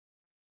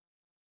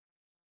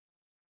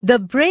The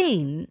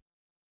brain.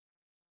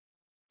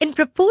 In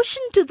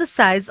proportion to the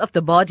size of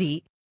the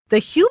body, the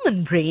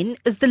human brain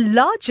is the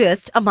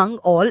largest among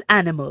all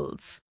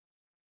animals.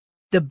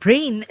 The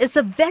brain is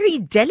a very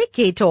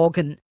delicate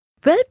organ,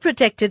 well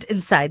protected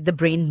inside the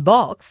brain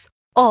box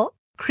or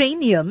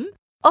cranium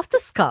of the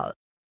skull.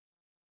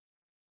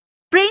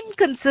 Brain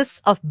consists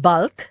of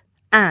bulk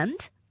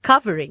and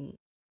covering.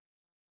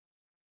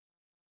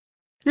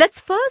 Let's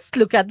first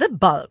look at the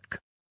bulk.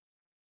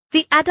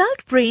 The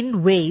adult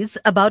brain weighs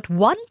about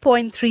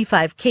 1.35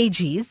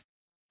 kgs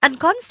and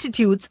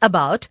constitutes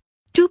about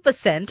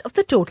 2% of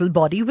the total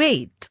body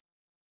weight.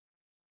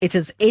 It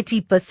is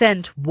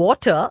 80%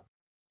 water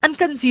and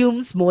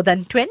consumes more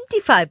than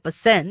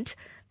 25%,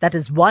 that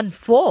is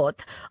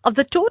 1/4, of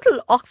the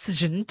total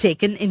oxygen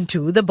taken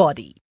into the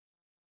body.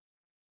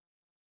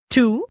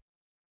 2.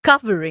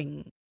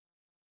 Covering.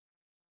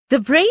 The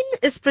brain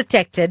is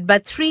protected by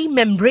 3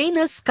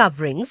 membranous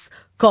coverings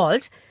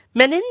called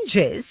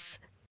meninges.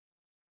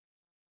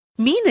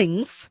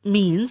 Meninges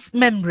means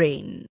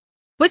membrane,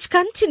 which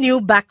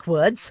continue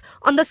backwards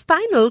on the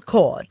spinal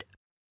cord.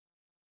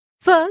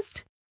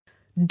 First,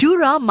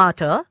 dura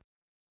mater,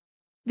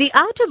 the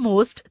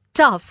outermost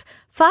tough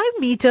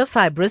 5-meter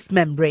fibrous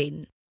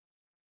membrane.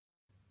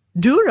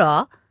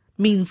 Dura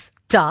means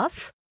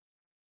tough.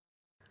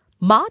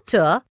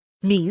 Mater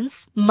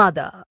means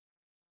mother.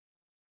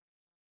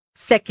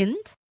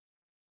 Second,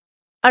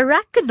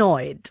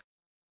 arachnoid,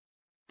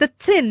 the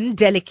thin,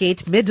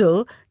 delicate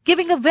middle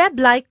giving a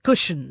web-like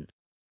cushion.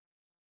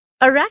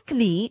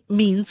 Arachne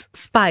means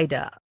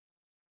spider.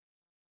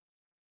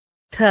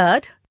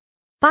 Third,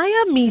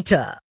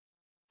 pyometer,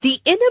 the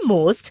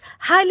innermost,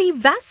 highly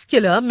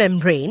vascular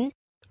membrane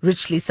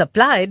richly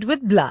supplied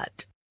with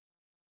blood.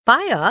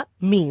 Pia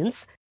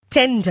means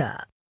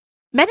tender.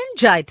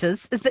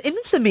 Meningitis is the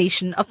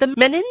inflammation of the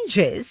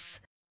meninges.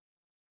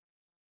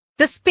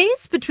 The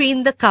space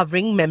between the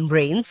covering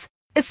membranes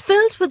is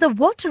filled with a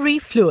watery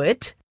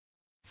fluid,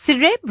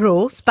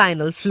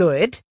 cerebrospinal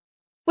fluid,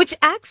 which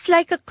acts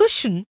like a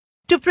cushion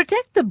to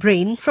protect the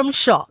brain from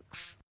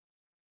shocks.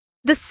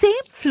 The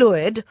same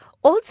fluid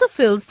also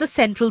fills the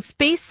central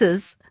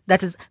spaces,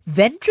 that is,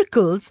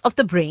 ventricles of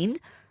the brain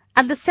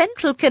and the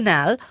central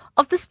canal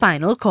of the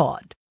spinal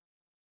cord.